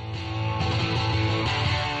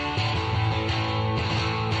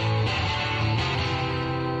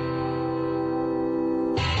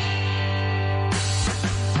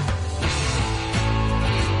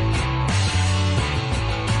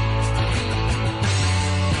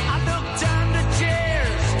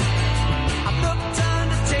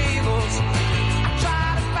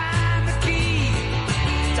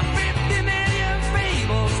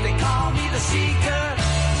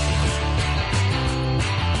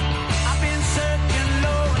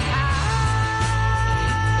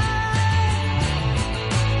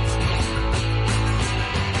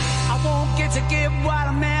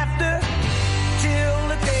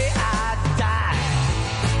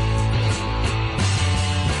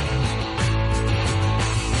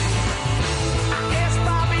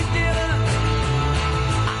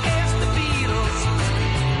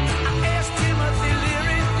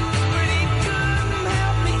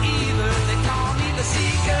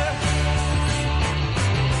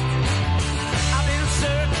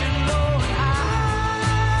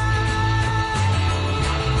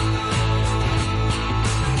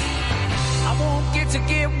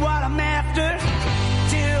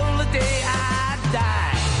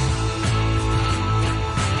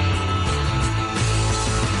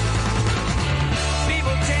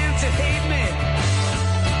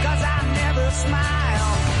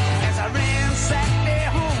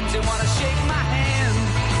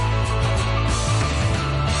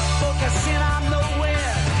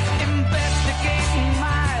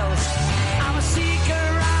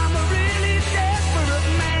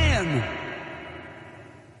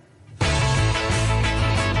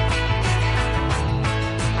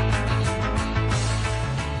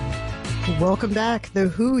 Welcome back. The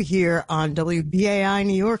Who here on WBAI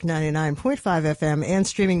New York 99.5 FM and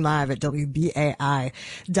streaming live at WBAI.org.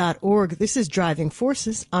 This is Driving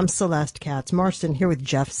Forces. I'm Celeste Katz Marston here with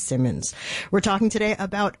Jeff Simmons. We're talking today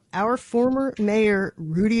about our former mayor,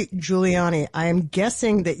 Rudy Giuliani. I am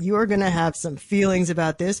guessing that you are going to have some feelings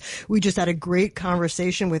about this. We just had a great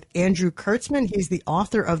conversation with Andrew Kurtzman. He's the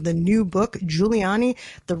author of the new book, Giuliani,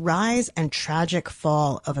 The Rise and Tragic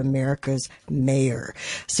Fall of America's Mayor.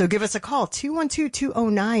 So give us a call,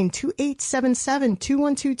 212-209-2877,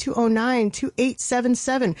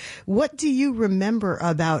 212-209-2877. What do you remember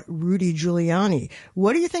about Rudy Giuliani?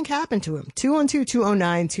 What do you think happened to him?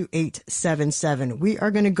 212-209-2877. We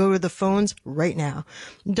are going to go to the phones right now.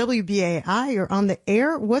 WBAI, you're on the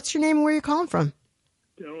air. What's your name and where are you calling from?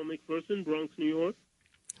 Daryl McPherson, Bronx, New York.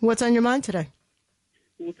 What's on your mind today?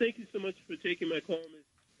 Well, thank you so much for taking my call,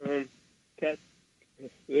 Ms. Kat.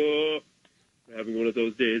 I'm having one of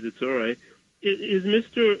those days. It's all right. Is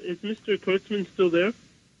Mr. Kurtzman still there?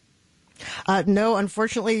 No,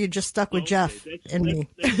 unfortunately, you just stuck with Jeff and me.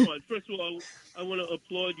 That's fine. First of all, I want to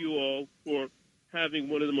applaud you all for having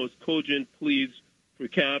one of the most cogent pleas for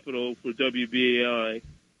capital for WBAI,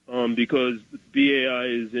 because BAI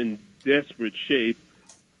is in desperate shape.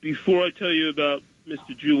 Before I tell you about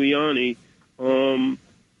Mr. Giuliani,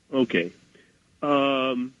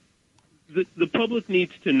 the public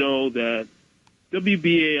needs to know that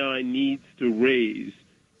WBAI needs to raise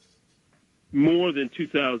more than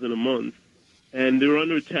 $2,000 a month, and they're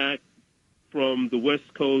under attack from the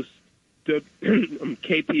West Coast,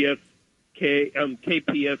 KPFA,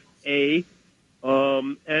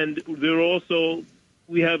 and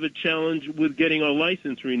we have a challenge with getting our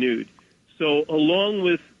license renewed. So along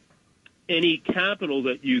with any capital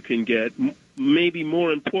that you can get, maybe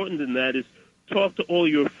more important than that is talk to all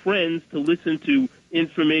your friends to listen to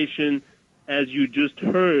information, as you just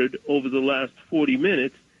heard over the last 40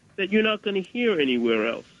 minutes, that you're not going to hear anywhere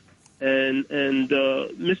else. And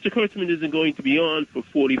Mr. Kurtzman isn't going to be on for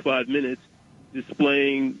 45 minutes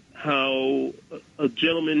displaying how a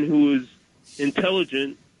gentleman who is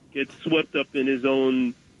intelligent gets swept up in his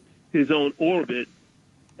own orbit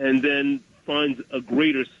and then finds a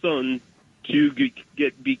greater sun to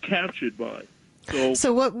be captured by.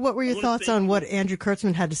 So what were your thoughts on what Andrew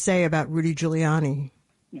Kurtzman had to say about Rudy Giuliani?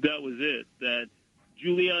 That was it, that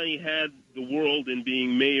Giuliani had the world in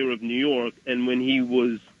being mayor of New York, and when he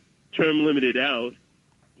was term limited out,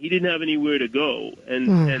 he didn't have anywhere to go,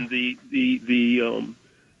 and the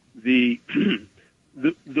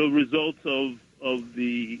results of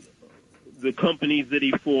the companies that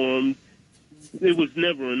he formed, it was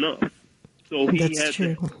never enough. So That's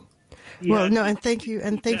true. And thank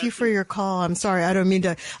you for your call. I'm sorry, I don't mean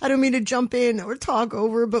to jump in or talk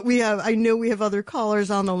over, but I know we have other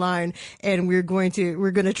callers on the line, and we're going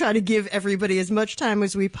to try to give everybody as much time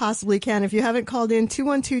as we possibly can. If you haven't called in,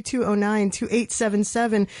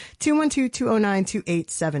 212-209-2877,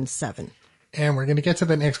 212-209-2877. And we're going to get to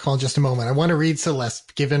the next call in just a moment. I want to read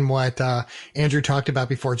Celeste, given what Andrew talked about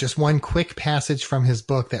before, just one quick passage from his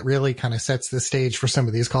book that really kind of sets the stage for some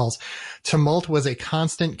of these calls. Tumult was a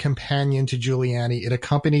constant companion to Giuliani. It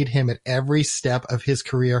accompanied him at every step of his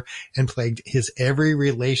career and plagued his every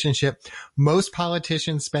relationship. Most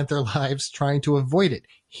politicians spent their lives trying to avoid it.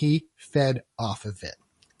 He fed off of it.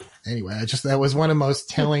 Anyway, that was one of the most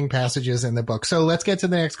telling passages in the book. So let's get to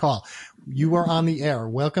the next call. You are on the air.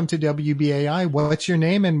 Welcome to WBAI. What's your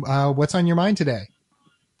name and what's on your mind today?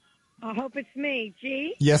 I hope it's me.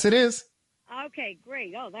 G? Yes, it is. Okay,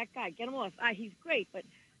 great. Oh, that guy. Get him off. He's great. But,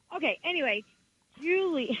 okay, anyway,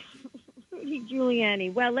 Rudy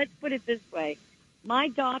Giuliani. Well, let's put it this way. My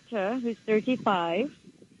daughter, who's 35,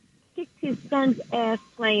 kicked his son's ass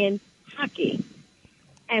playing hockey.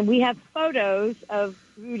 And we have photos of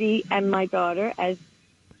Rudy and my daughter as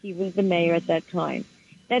he was the mayor at that time.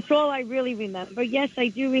 That's all I really remember. Yes, I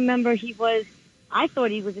do remember I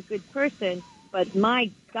thought he was a good person, but my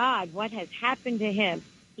God, what has happened to him?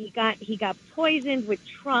 He got poisoned with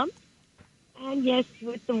Trump, and yes,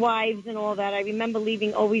 with the wives and all that. I remember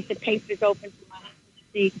leaving always the papers open for my husband to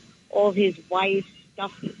see all his wife's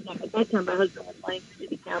stuff and stuff. At that time, my husband was playing for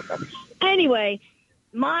city council. Anyway,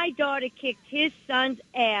 my daughter kicked his son's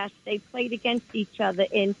ass. They played against each other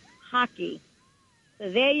in hockey. So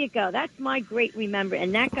there you go. That's my great remember.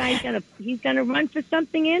 And that guy's he's gonna run for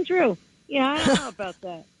something, Andrew. Yeah, I don't know about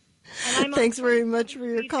that. Thanks very much for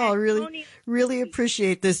your call. Really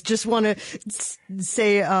appreciate this. Just want to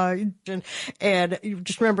say, and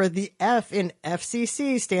just remember the F in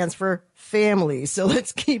FCC stands for family. So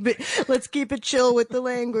let's keep it chill with the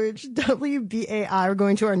language. WBAI. We're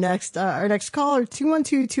going to our next caller,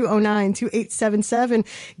 212-209-2877,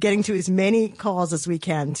 getting to as many calls as we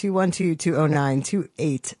can.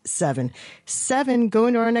 212-209-2877.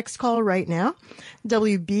 Going to our next call right now.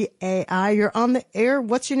 WBAI, you're on the air.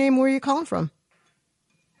 What's your name? Where are you calling from?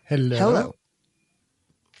 Hello.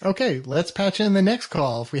 Okay, let's patch in the next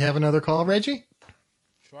call. If we have another call, Reggie?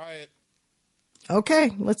 Try it.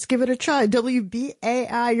 Okay, let's give it a try.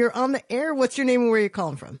 WBAI, you're on the air. What's your name and where are you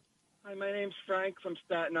calling from? Hi, my name's Frank from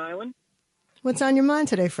Staten Island. What's on your mind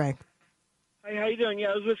today, Frank? Hi, how you doing?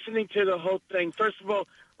 Yeah, I was listening to the whole thing. First of all,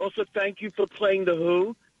 also thank you for playing The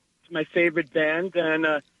Who. It's my favorite band, and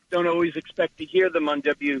don't always expect to hear them on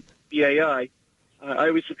WBAI. I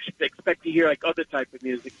always expect to hear like other type of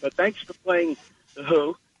music, but thanks for playing The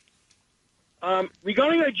Who.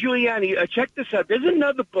 Regarding Giuliani, check this out. There's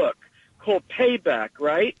another book called Payback,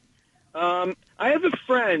 right? I'm I have a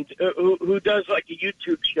friend who does like a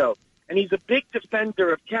YouTube show, and he's a big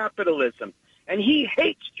defender of capitalism, and he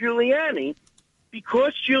hates Giuliani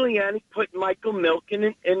because Giuliani put Michael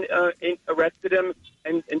Milken in arrested him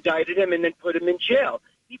and indicted him and then put him in jail.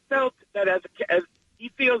 He felt that he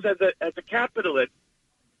feels as a capitalist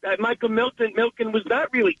that Michael Milken was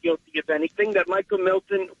not really guilty of anything. That Michael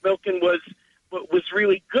Milken was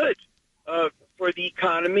really good for the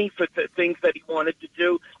economy, for the things that he wanted to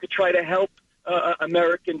do to try to help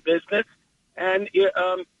American business. And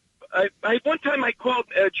one time I called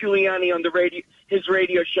Giuliani on his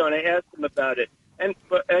radio show, and I asked him about it. And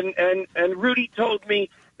Rudy told me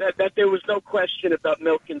that there was no question about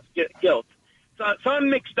Milken's guilt. So I'm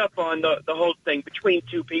mixed up on the whole thing between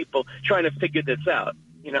two people trying to figure this out,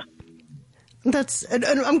 you know. And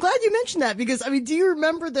I'm glad you mentioned that because, I mean, do you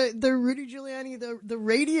remember the Rudy Giuliani, the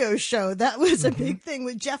radio show? That was a big thing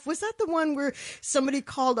with Jeff. Was that the one where somebody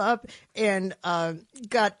called up and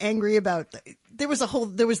got angry about there was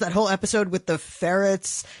that whole episode with the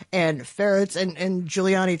ferrets and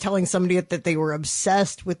Giuliani telling somebody that they were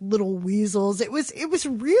obsessed with little weasels. It was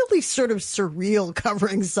really sort of surreal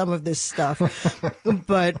covering some of this stuff.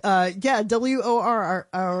 But yeah, WOR,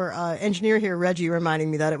 our engineer here, Reggie, reminding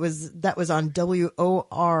me that that was on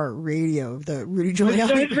WOR radio, the Rudy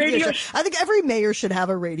Giuliani radio show. I think every mayor should have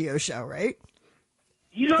a radio show, right?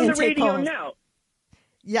 He's on the radio now.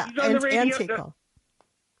 Yeah, and take call.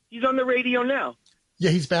 He's on the radio now. Yeah,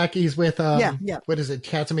 he's back. He's with, what is it,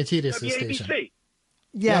 Katsamatidis' station.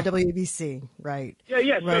 Yeah, WABC, right.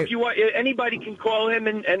 Yeah. Right. So if you want, anybody can call him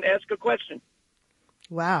and ask a question.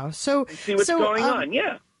 Wow. So and see what's going on.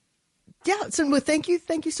 Yeah. Yeah. So, well, thank you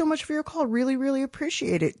so much for your call. Really, really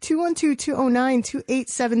appreciate it.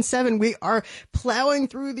 212-209-2877. We are plowing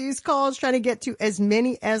through these calls, trying to get to as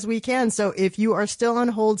many as we can. So if you are still on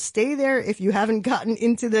hold, stay there. If you haven't gotten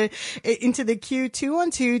into the queue,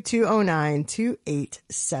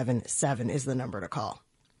 212-209-2877 is the number to call.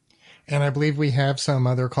 And I believe we have some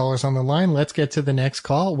other callers on the line. Let's get to the next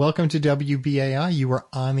call. Welcome to WBAI. You are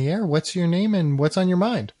on the air. What's your name and what's on your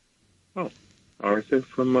mind? Oh, Arthur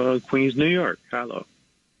from Queens, New York. Hello.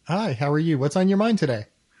 Hi, how are you? What's on your mind today?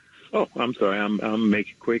 Oh, I'm sorry. I'm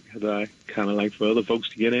making it quick because I kind of like for other folks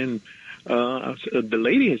to get in. The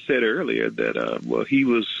lady had said earlier that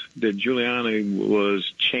that Giuliani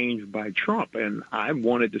was changed by Trump, and I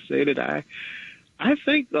wanted to say that I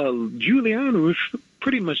think Giuliani was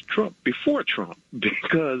pretty much Trump before Trump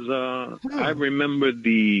because I remember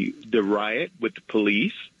the riot with the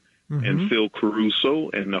police. Mm-hmm. And Phil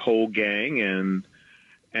Caruso and the whole gang and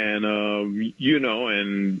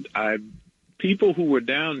people who were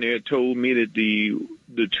down there told me that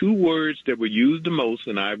the two words that were used the most,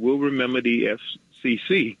 and I will remember the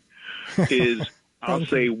FCC, is I'll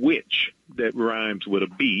say witch, that rhymes with a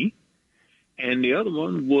B, and the other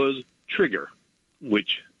one was trigger,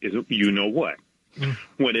 which is you know what,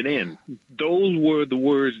 when it ends. Those were the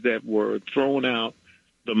words that were thrown out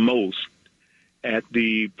the most at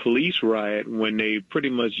the police riot when they pretty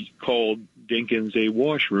much called Dinkins a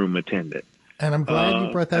washroom attendant. And I'm glad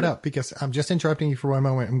you brought that up because I'm just interrupting you for one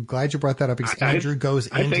moment. I'm glad you brought that up because Andrew goes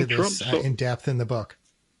into this in depth in the book.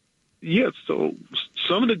 Yes. So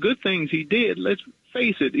some of the good things he did, let's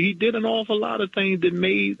face it, he did an awful lot of things that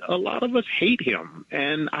made a lot of us hate him.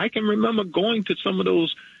 And I can remember going to some of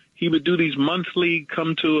those. He would do these monthly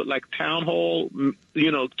come to like town hall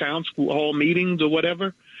meetings or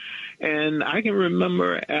whatever. And I can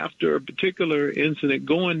remember after a particular incident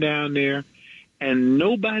going down there and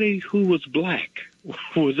nobody who was black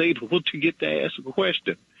was able to get to ask a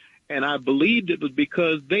question. And I believed it was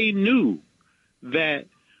because they knew that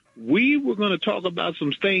we were going to talk about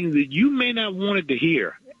some things that you may not wanted to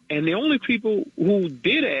hear. And the only people who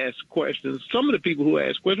did ask questions, some of the people who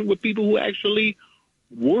asked questions were people who actually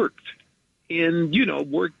worked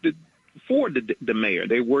for the mayor.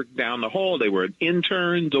 They worked down the hall. They were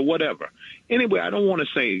interns or whatever. Anyway, I don't want to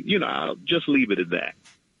say, I'll just leave it at that.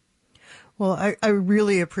 Well, I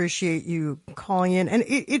really appreciate you calling in. And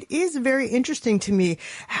it is very interesting to me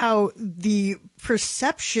how the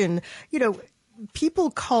perception, people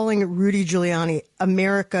calling Rudy Giuliani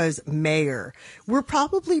America's mayor were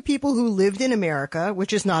probably people who lived in America,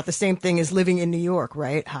 which is not the same thing as living in New York,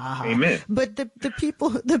 right? Ha ha. Amen. But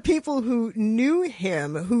the people who knew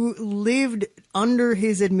him, who lived under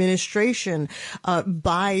his administration,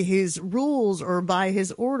 by his rules or by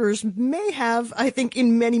his orders may have, I think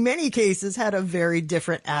in many, many cases, had a very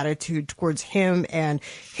different attitude towards him and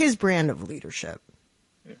his brand of leadership.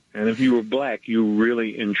 And if you were black, you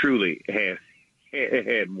really and truly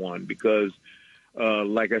had one because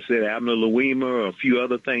like I said, Abner Louima, a few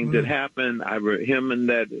other things that happened. Him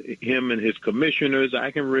and his commissioners. I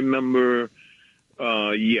can remember.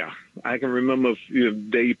 I can remember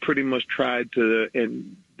they pretty much tried to,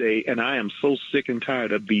 and I am so sick and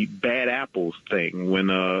tired of the bad apples thing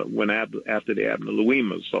after the Abner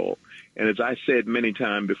Louima assault. And as I said many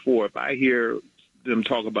times before, if I hear them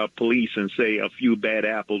talk about police and say a few bad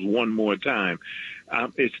apples one more time,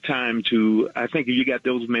 it's time to, I think if you got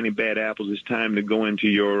those many bad apples, it's time to go into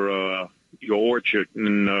your orchard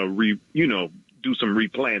and, do some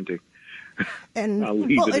replanting. And,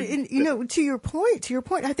 to your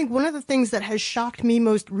point, I think one of the things that has shocked me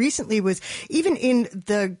most recently was even in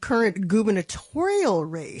the current gubernatorial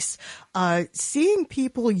race, seeing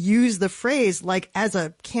people use the phrase like as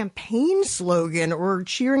a campaign slogan or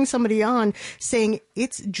cheering somebody on saying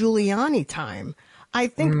it's Giuliani time. I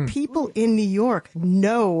think people in New York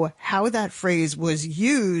know how that phrase was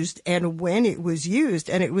used and when it was used.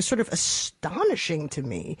 And it was sort of astonishing to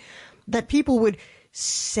me that people would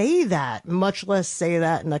say that, much less say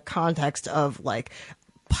that in the context of like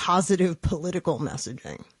positive political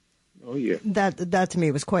messaging. Oh, yeah. That to me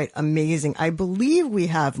was quite amazing. I believe we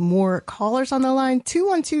have more callers on the line.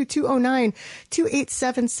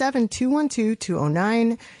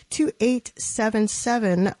 212-209-2877,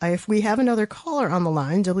 212-209-2877. If we have another caller on the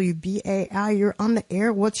line, WBAI, you're on the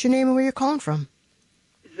air. What's your name and where you're calling from?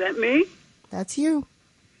 Is that me? That's you.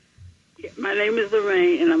 Yeah, my name is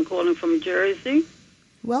Lorraine, and I'm calling from Jersey.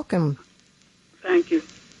 Welcome. Thank you.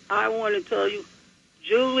 I want to tell you,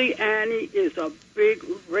 Giuliani is a big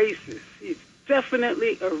racist. He's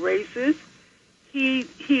definitely a racist. He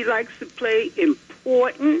likes to play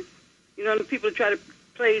important. You know, the people try to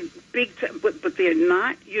play big, but they're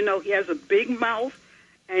not. You know, he has a big mouth,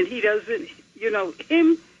 and he doesn't. You know,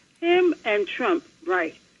 him and Trump,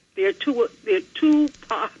 right? They're two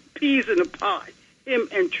peas in a pod. Him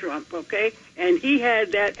and Trump, okay? And he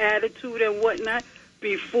had that attitude and whatnot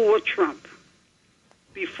before Trump.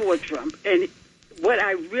 And what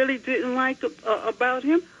I really didn't like about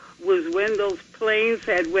him was when those planes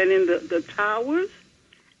had went in the towers,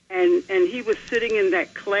 and he was sitting in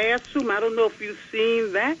that classroom. I don't know if you've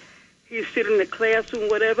seen that. He's sitting in the classroom,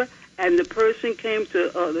 whatever, and the person came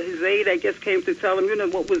to, his aide, I guess, came to tell him,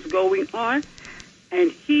 what was going on,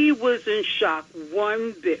 and he was in shock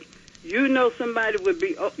one bit. Somebody would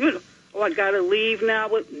be, I got to leave now.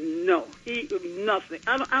 But no, nothing.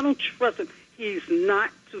 I don't trust him. He's not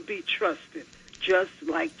to be trusted, just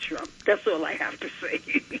like Trump. That's all I have to say.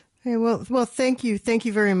 Hey, well, thank you. Thank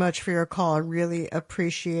you very much for your call. I really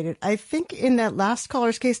appreciate it. I think in that last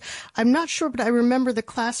caller's case, I'm not sure, but I remember the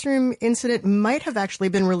classroom incident might have actually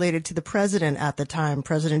been related to the president at the time,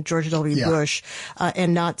 President George W. Bush,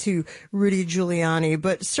 and not to Rudy Giuliani.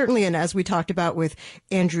 But certainly, and as we talked about with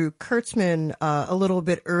Andrew Kurtzman a little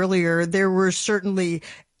bit earlier, there were certainly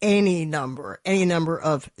any number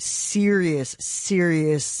of serious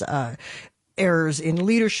errors in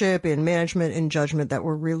leadership, in management, in judgment that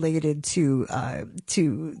were related to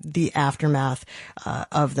the aftermath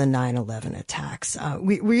of the 9/11 attacks.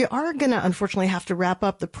 We are going to unfortunately have to wrap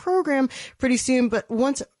up the program pretty soon, but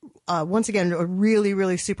once again, a really,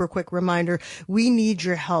 really super quick reminder, we need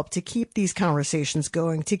your help to keep these conversations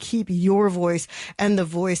going, to keep your voice and the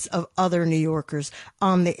voice of other New Yorkers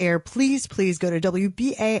on the air. Please go to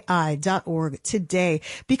WBAI.org today.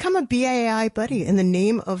 Become a BAI buddy in the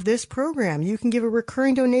name of this program. You can give a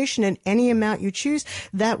recurring donation in any amount you choose.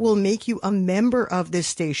 That will make you a member of this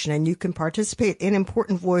station, and you can participate in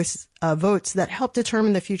important votes that help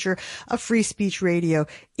determine the future of free speech radio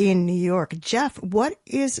in New York. Jeff, what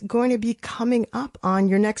is going to be coming up on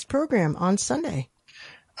your next program on Sunday?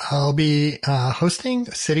 I'll be hosting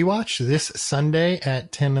City Watch this Sunday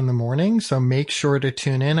at 10 in the morning, so make sure to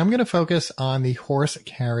tune in. I'm going to focus on the horse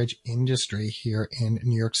carriage industry here in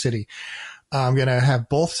New York City. I'm going to have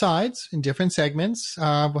both sides in different segments.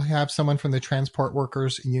 We'll have someone from the Transport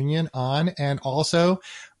Workers Union on, and also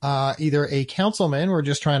either a councilman, we're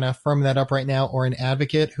just trying to firm that up right now, or an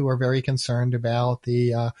advocate who are very concerned about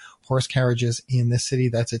the horse carriages in the city.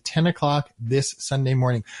 That's at 10 o'clock this Sunday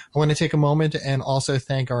morning. I want to take a moment and also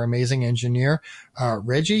thank our amazing engineer,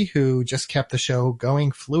 Reggie, who just kept the show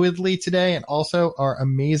going fluidly today, and also our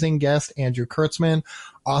amazing guest, Andrew Kurtzman,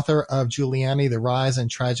 author of Giuliani, The Rise and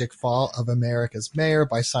Tragic Fall of America's Mayor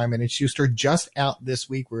by Simon & Schuster, just out this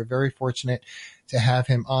week. We're very fortunate to have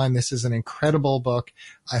him on. This is an incredible book.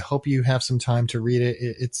 I hope you have some time to read it.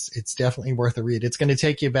 It's definitely worth a read. It's going to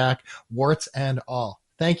take you back, warts and all.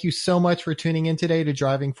 Thank you so much for tuning in today to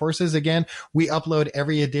Driving Forces. Again, we upload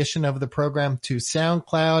every edition of the program to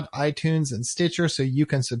SoundCloud, iTunes, and Stitcher, so you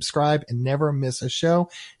can subscribe and never miss a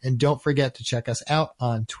show. And don't forget to check us out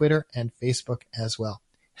on Twitter and Facebook as well.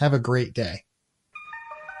 Have a great day.